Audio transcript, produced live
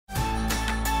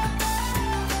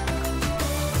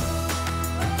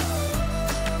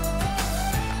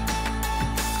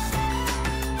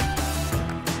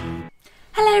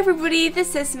Hello everybody, this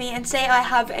is Esme and today I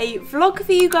have a vlog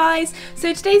for you guys.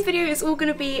 So today's video is all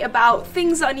going to be about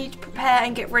things that I need to prepare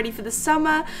and get ready for the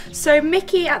summer. So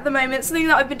Mickey at the moment, something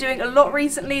that I've been doing a lot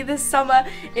recently this summer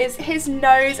is his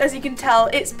nose. As you can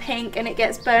tell, it's pink and it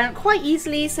gets burnt quite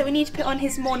easily, so we need to put on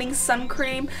his morning sun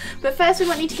cream. But first we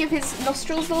might need to give his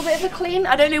nostrils a little bit of a clean.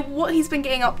 I don't know what he's been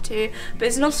getting up to, but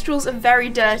his nostrils are very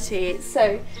dirty.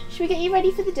 So should we get you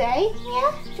ready for the day?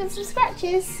 Yeah? Do you want some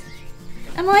scratches?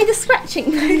 Am I the scratching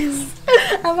post?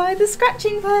 Am I the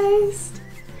scratching post?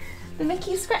 The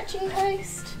Mickey scratching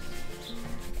post?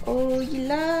 Oh, you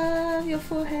love your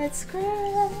forehead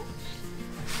scratch.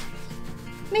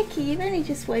 Mickey, you've only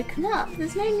just woken up.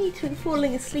 There's no need to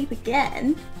falling asleep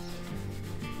again.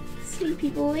 Sleepy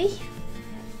boy.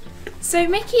 So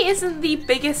Mickey isn't the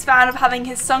biggest fan of having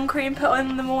his sun cream put on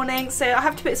in the morning, so I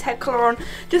have to put his head colour on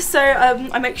just so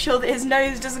I make sure that his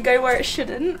nose doesn't go where it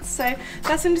shouldn't. So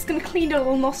first I'm just going to clean your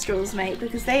little nostrils, mate,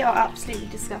 because they are absolutely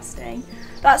disgusting.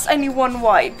 That's only one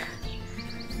wipe.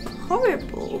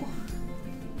 Horrible.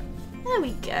 There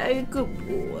we go, good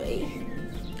boy.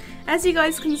 As you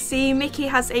guys can see, Mickey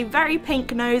has a very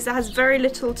pink nose that has very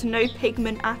little to no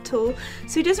pigment at all,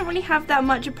 so he doesn't really have that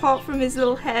much apart from his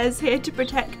little hairs here to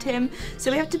protect him,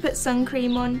 so we have to put sun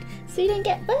cream on so you don't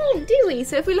get burnt, do we?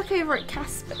 So if we look over at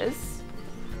Casper's,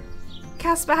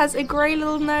 Casper has a grey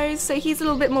little nose, so he's a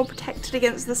little bit more protected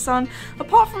against the sun,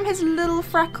 apart from his little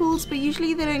freckles, but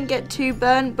usually they don't get too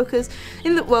burnt because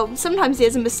well, sometimes he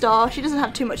has a moustache. He doesn't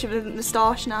have too much of a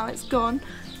moustache now, it's gone.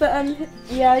 But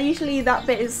yeah, usually that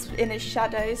bit is in his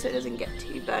shadow, so it doesn't get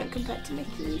too burnt compared to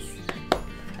Mickey's.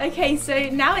 Okay, so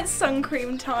now it's sun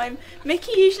cream time.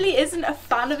 Mickey usually isn't a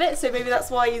fan of it, so maybe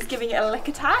that's why he's giving it a lick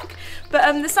attack.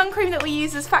 But the sun cream that we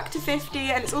use is factor 50,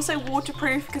 and it's also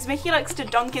waterproof because Mickey likes to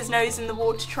dunk his nose in the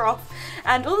water trough,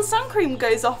 and all the sun cream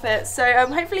goes off it. So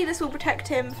hopefully this will protect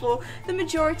him for the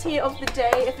majority of the day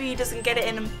if he doesn't get it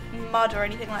in mud or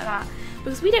anything like that.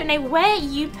 Because we don't know where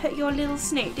you put your little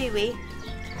snoot, do we?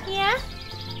 Yeah,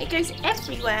 it goes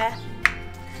everywhere.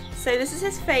 So this is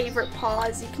his favourite part,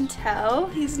 as you can tell.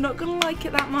 He's not going to like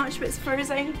it that much, but it's for his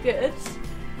own good.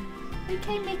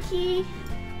 Okay, Mickey.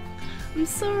 I'm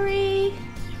sorry.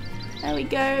 There we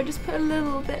go, just put a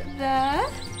little bit there.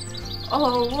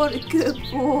 Oh, what a good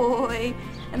boy.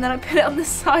 And then I put it on the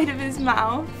side of his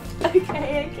mouth.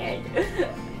 Okay.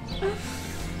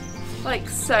 Like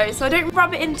so. So I don't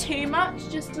rub it in too much,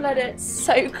 just to let it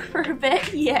soak for a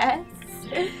bit, yes.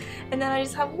 And then I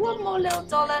just have one more little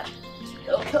dollop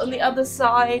put on the other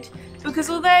side, because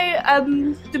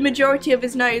although the majority of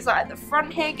his nose, like at the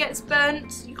front here, gets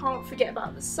burnt, you can't forget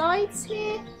about the sides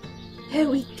here. There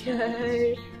we go.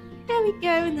 There we go,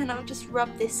 and then I'll just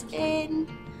rub this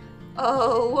in.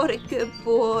 Oh, what a good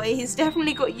boy. He's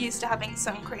definitely got used to having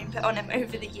sun cream put on him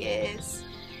over the years.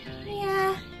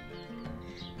 Yeah.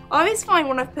 I always find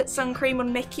when I've put sun cream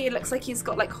on Mickey, it looks like he's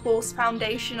got like horse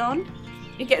foundation on.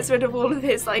 It gets rid of all of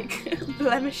his like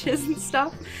blemishes and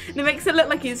stuff, and it makes it look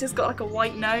like he's just got like a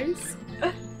white nose.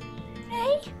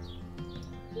 Hey,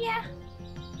 yeah.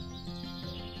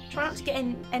 Try not to get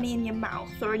any in your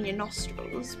mouth or in your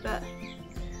nostrils, but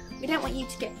we don't want you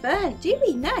to get burnt, do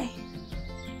we? No.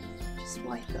 Just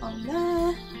wipe it on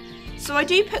there. So I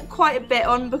do put quite a bit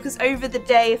on because over the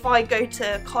day, if I go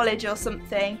to college or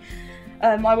something,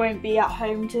 I won't be at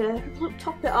home to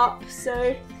top it up.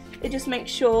 So it just makes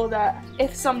sure that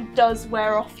if some does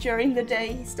wear off during the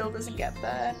day, he still doesn't get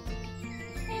burnt.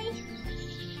 Hey,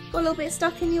 got a little bit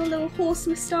stuck in your little horse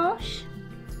moustache.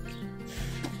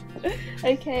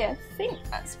 Okay, I think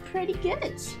that's pretty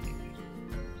good.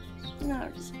 Now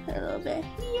I'll just put a little bit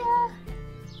here.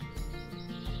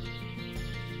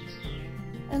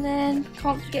 And then,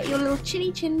 can't forget your little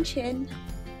chinny chin chin.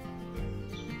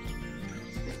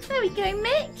 There we go,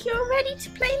 Mick, you're ready to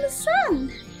play in the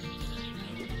sun.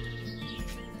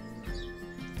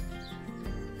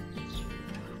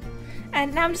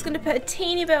 And now I'm just going to put a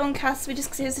teeny bit on Casper, just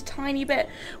because he has a tiny bit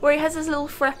where he has his little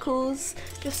freckles,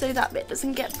 just so that bit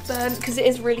doesn't get burnt, because it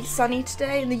is really sunny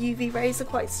today and the UV rays are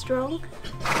quite strong.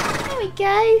 There we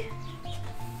go.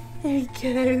 There we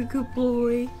go, good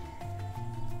boy.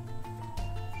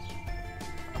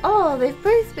 Oh, they've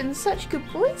both been such good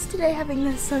boys today having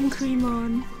their sun cream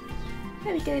on.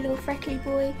 There we go, little freckly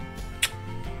boy.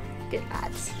 Good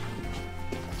lads.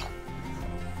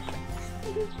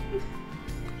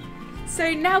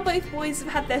 So now both boys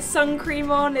have had their sun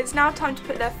cream on, it's now time to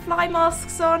put their fly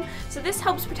masks on. So this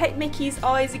helps protect Mickey's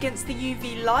eyes against the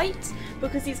UV light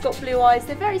because he's got blue eyes.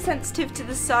 They're very sensitive to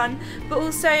the sun, but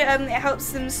also it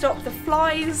helps them stop the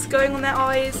flies going on their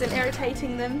eyes and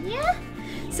irritating them. Yeah?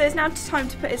 So it's now time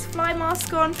to put his fly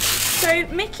mask on. So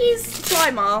Mickey's fly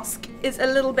mask is a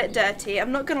little bit dirty,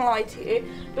 I'm not gonna lie to you,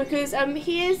 because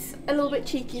he is a little bit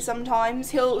cheeky sometimes.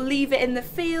 He'll leave it in the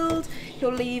field,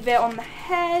 he'll leave it on the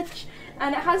hedge,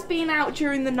 and it has been out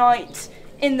during the night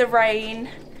in the rain,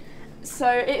 so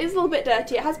it is a little bit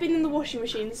dirty. It has been in the washing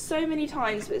machine so many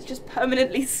times, but it's just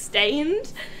permanently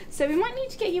stained. So we might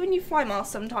need to get you a new fly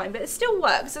mask sometime, but it still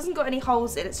works. It hasn't got any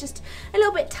holes in. It's just a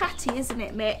little bit tatty, isn't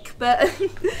it, Mick? But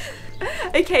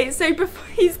okay, so before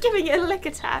he's giving it a lick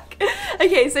attack.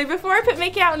 Okay, so before I put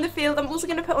Mickey out in the field, I'm also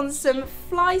going to put on some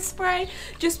fly spray,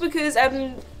 just because stop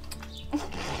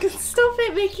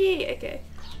it, Mickey. Okay.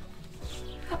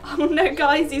 Oh no,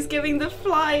 guys, he's giving the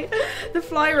fly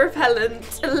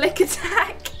repellent a lick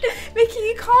attack. Mickey,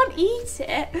 you can't eat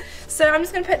it. So I'm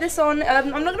just going to put this on. I'm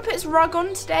not going to put this rug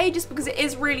on today just because it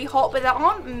is really hot, but there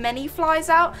aren't many flies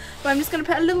out. But I'm just going to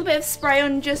put a little bit of spray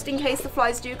on just in case the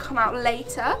flies do come out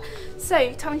later.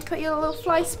 So, time to put your little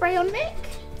fly spray on, Mick.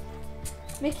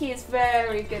 Mickey is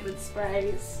very good with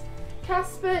sprays.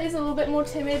 Casper is a little bit more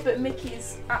timid, but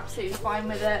Mickey's absolutely fine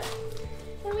with it.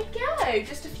 There we go,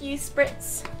 just a few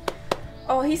spritz.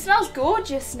 Oh, he smells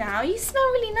gorgeous now. You smell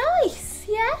really nice.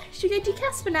 Yeah? Should we go do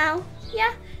Casper now?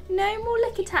 Yeah? No more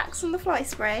lick attacks on the fly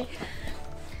spray.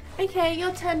 Okay,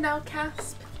 your turn now,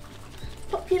 Casp.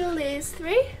 Pop your little ears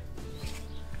through.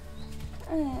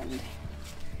 And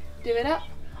do it up.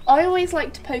 I always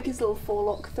like to poke his little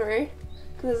forelock through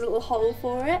because there's a little hole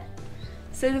for it.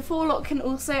 So the forelock can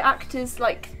also act as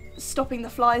like stopping the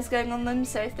flies going on them,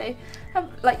 so if they have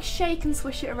like shake and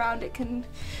swish it around, it can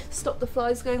stop the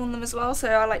flies going on them as well. So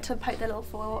I like to poke their little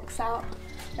forelocks out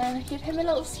and give him a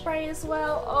little spray as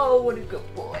well. Oh, what a good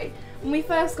boy. When we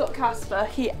first got Casper,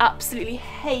 he absolutely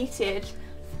hated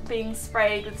being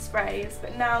sprayed with sprays,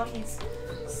 but now he's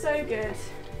so good.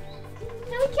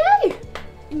 There we go.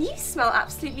 And you smell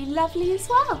absolutely lovely as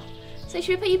well. So should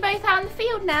we put you both out in the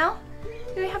field now?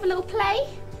 Do we have a little play?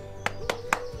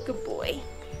 Good boy.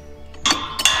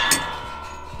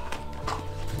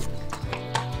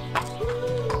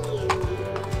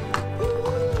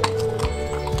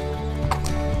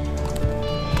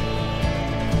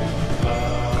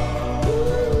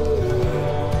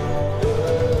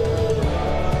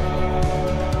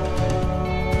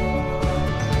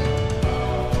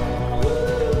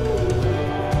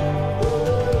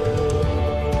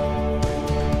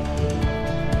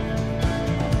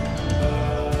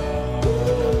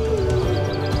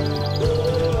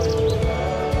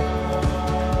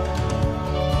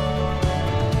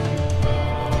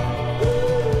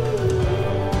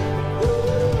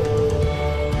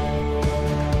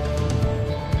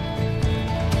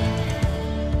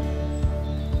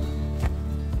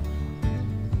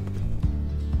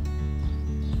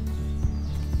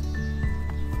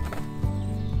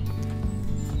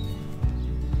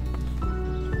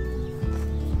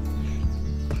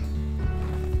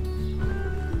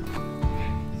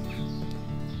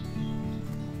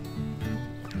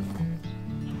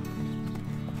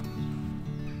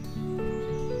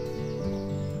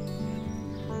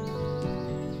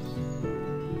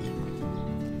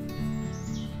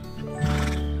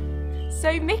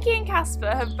 So Mickey and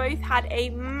Casper have both had a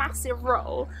massive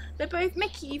roll. They're both,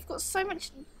 Mickey, you've got so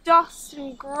much dust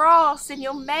and grass in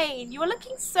your mane. You were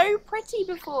looking so pretty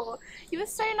before. You were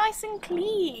so nice and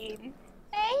clean.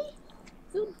 Hey?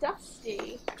 It's all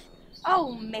dusty.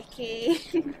 Oh, Mickey.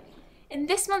 In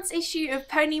this month's issue of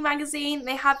Pony magazine,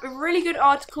 they have a really good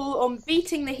article on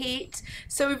beating the heat.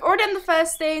 So we've already done the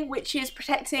first thing, which is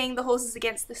protecting the horses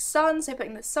against the sun, so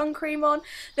putting the sun cream on.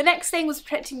 The next thing was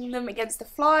protecting them against the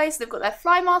flies. They've got their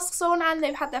fly masks on and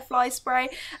they've had their fly spray.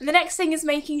 And the next thing is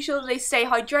making sure that they stay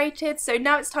hydrated. So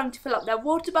now it's time to fill up their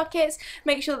water buckets,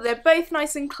 make sure that they're both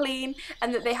nice and clean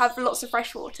and that they have lots of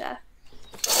fresh water.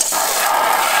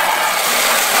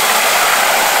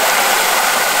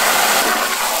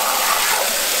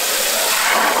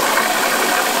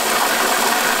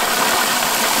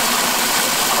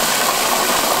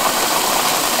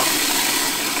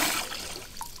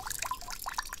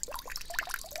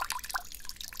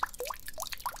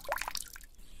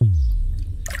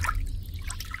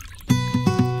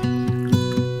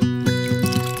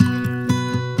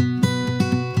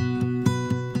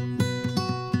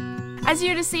 As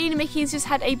you would have seen, Mickey's just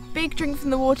had a big drink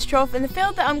from the water trough, and the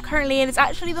field that I'm currently in is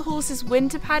actually the horses'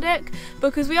 winter paddock,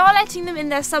 because we are letting them in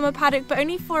their summer paddock but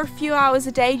only for a few hours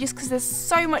a day just because there's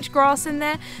so much grass in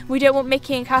there. We don't want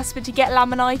Mickey and Casper to get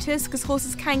laminitis because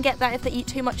horses can get that if they eat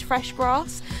too much fresh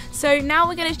grass. So now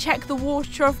we're going to check the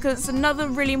water trough, because it's another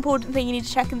really important thing you need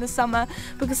to check in the summer,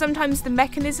 because sometimes the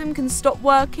mechanism can stop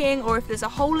working, or if there's a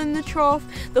hole in the trough,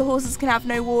 the horses can have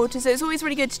no water. So it's always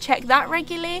really good to check that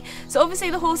regularly. So obviously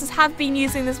the horses have been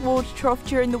using this water trough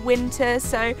during the winter,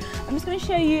 so I'm just going to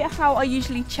show you how I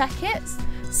usually check it.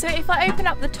 So if I open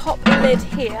up the top lid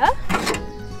here,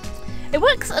 it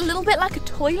works a little bit like a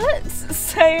toilet.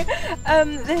 So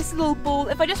this little ball,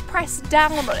 if I just press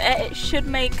down on it, it should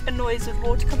make a noise with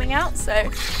water coming out. So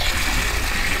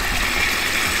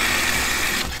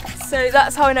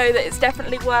that's how I know that it's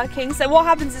definitely working. So what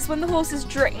happens is when the horses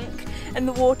drink and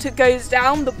the water goes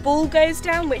down, the ball goes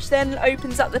down, which then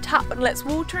opens up the tap and lets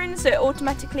water in, so it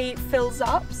automatically fills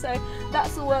up. So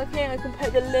that's all working. I can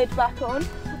put the lid back on.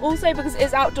 Also, because it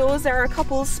is outdoors, there are a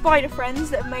couple of spider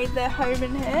friends that have made their home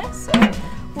in here, so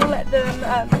we'll let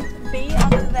them be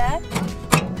under there.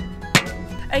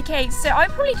 Okay, so I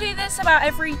probably do this about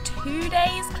every 2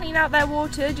 days, clean out their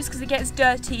water, just because it gets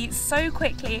dirty so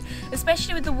quickly,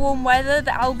 especially with the warm weather.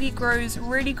 The algae grows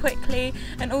really quickly,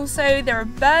 and also there are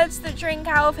birds that drink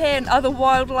out of here and other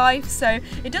wildlife, so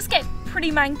it does get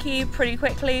pretty manky pretty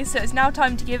quickly. So it's now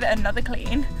time to give it another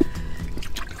clean.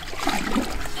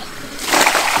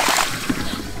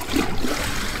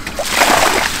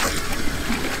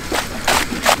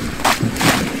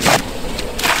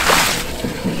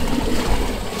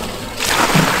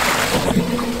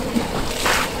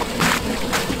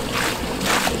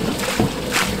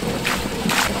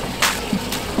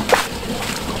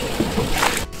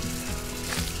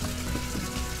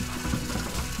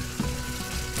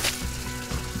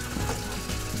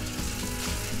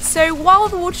 So while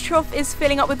the water trough is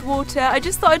filling up with water, I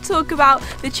just thought I'd talk about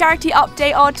the charity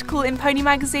update article in Pony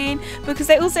magazine, because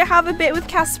they also have a bit with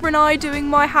Casper and I doing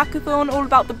my hackathon all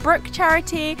about the Brook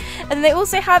charity, and they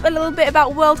also have a little bit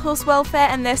about World Horse Welfare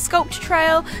and their sculpture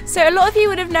trail. So a lot of you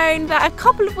would have known that a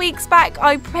couple of weeks back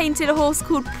I painted a horse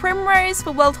called Primrose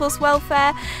for World Horse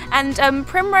Welfare, and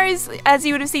Primrose, as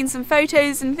you would have seen some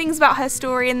photos and things about her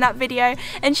story in that video,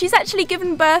 and she's actually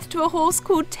given birth to a horse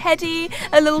called Teddy,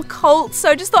 a little colt. So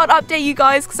I just thought I'd update you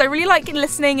guys, because I really like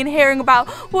listening and hearing about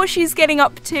what she's getting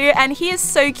up to, and he is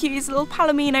so cute. He's a little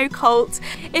Palomino colt.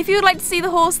 If you would like to see the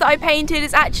horse that I painted,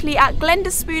 it's actually at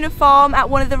Spooner Farm at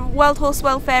one of the World Horse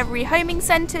Welfare rehoming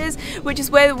centres, which is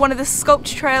where one of the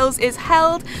sculpture trails is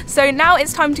held. So now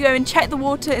it's time to go and check the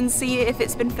water and see if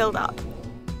it's been filled up.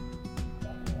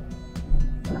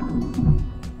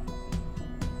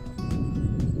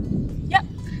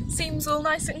 Seems all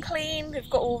nice and clean. We've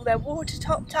got all their water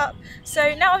topped up.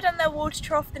 So now I've done their water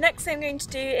trough, the next thing I'm going to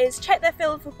do is check their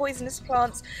field for poisonous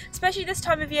plants, especially this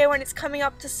time of year when it's coming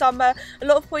up to summer. A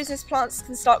lot of poisonous plants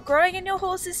can start growing in your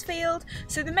horse's field.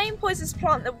 So the main poisonous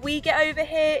plant that we get over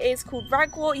here is called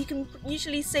Ragwort. You can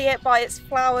usually see it by its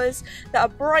flowers that are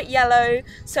bright yellow.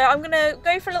 So I'm going to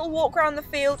go for a little walk around the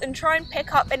field and try and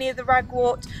pick up any of the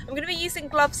Ragwort. I'm going to be using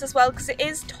gloves as well, because it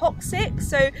is toxic,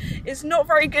 so it's not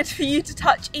very good for you to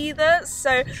touch either.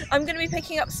 So I'm going to be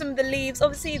picking up some of the leaves.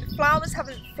 Obviously the flowers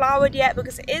haven't flowered yet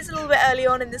because it is a little bit early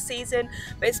on in the season,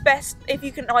 but it's best if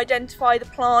you can identify the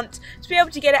plant to be able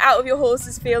to get it out of your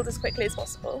horse's field as quickly as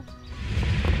possible.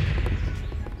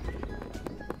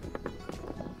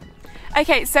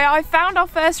 Okay, so I found our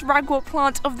first Ragwort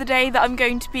plant of the day that I'm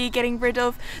going to be getting rid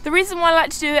of. The reason why I like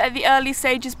to do it at the early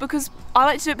stage is because I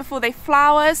like to do it before they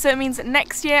flower, so it means that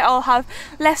next year I'll have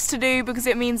less to do, because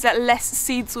it means that less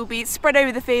seeds will be spread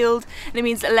over the field, and it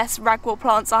means that less Ragwort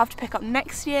plants I'll have to pick up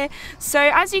next year. So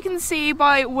as you can see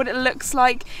by what it looks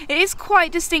like, it is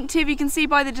quite distinctive. You can see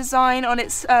by the design on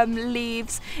its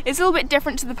leaves, it's a little bit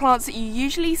different to the plants that you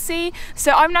usually see.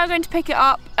 So I'm now going to pick it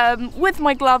up with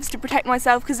my gloves to protect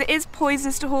myself, because it is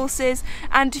poisonous to horses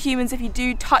and to humans if you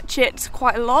do touch it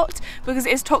quite a lot, because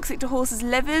it is toxic to horses'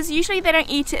 livers. Usually they don't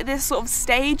eat it at this sort of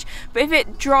stage, but if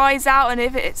it dries out and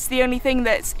if it's the only thing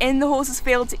that's in the horse's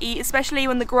field to eat, especially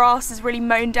when the grass is really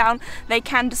mown down, they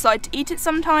can decide to eat it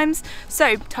sometimes.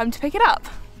 So time to pick it up.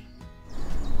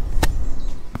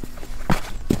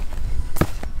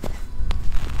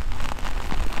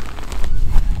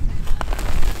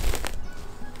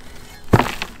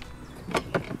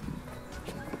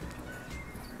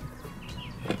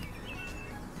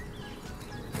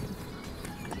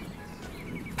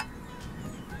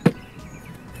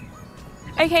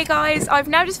 Okay guys, I've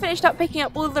now just finished up picking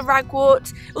up all the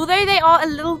Ragwort. Although they are a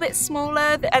little bit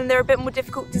smaller and they're a bit more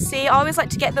difficult to see, I always like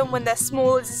to get them when they're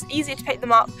small. It's easier to pick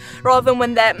them up rather than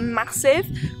when they're massive.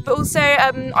 But also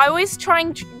I always try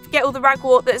and get all the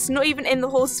ragwort that's not even in the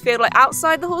horse's field, like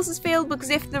outside the horse's field, because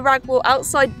if the ragwort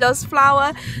outside does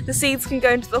flower, the seeds can go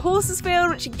into the horse's field,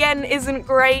 which again isn't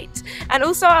great. And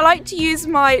also I like to use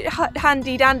my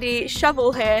handy dandy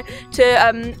shovel here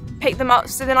to pick them up,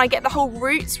 so then I get the whole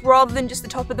roots rather than just the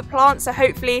top of the plant, so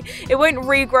hopefully it won't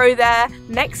regrow there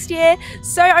next year.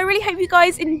 So I really hope you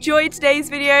guys enjoyed today's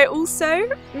video. Also,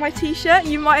 my t-shirt,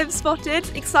 you might have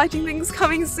spotted, exciting things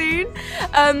coming soon.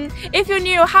 If you're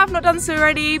new or have not done so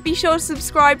already, be sure to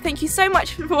subscribe. Thank you so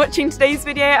much for watching today's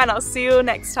video, and I'll see you all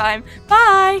next time.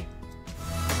 Bye!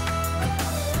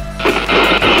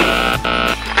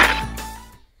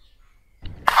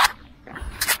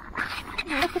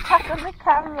 Look at that on the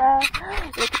camera.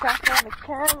 Look at that on the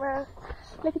camera.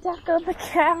 Look at that on the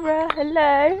camera.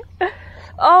 Hello.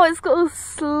 Oh, it's got all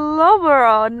slobber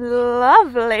on.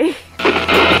 Lovely.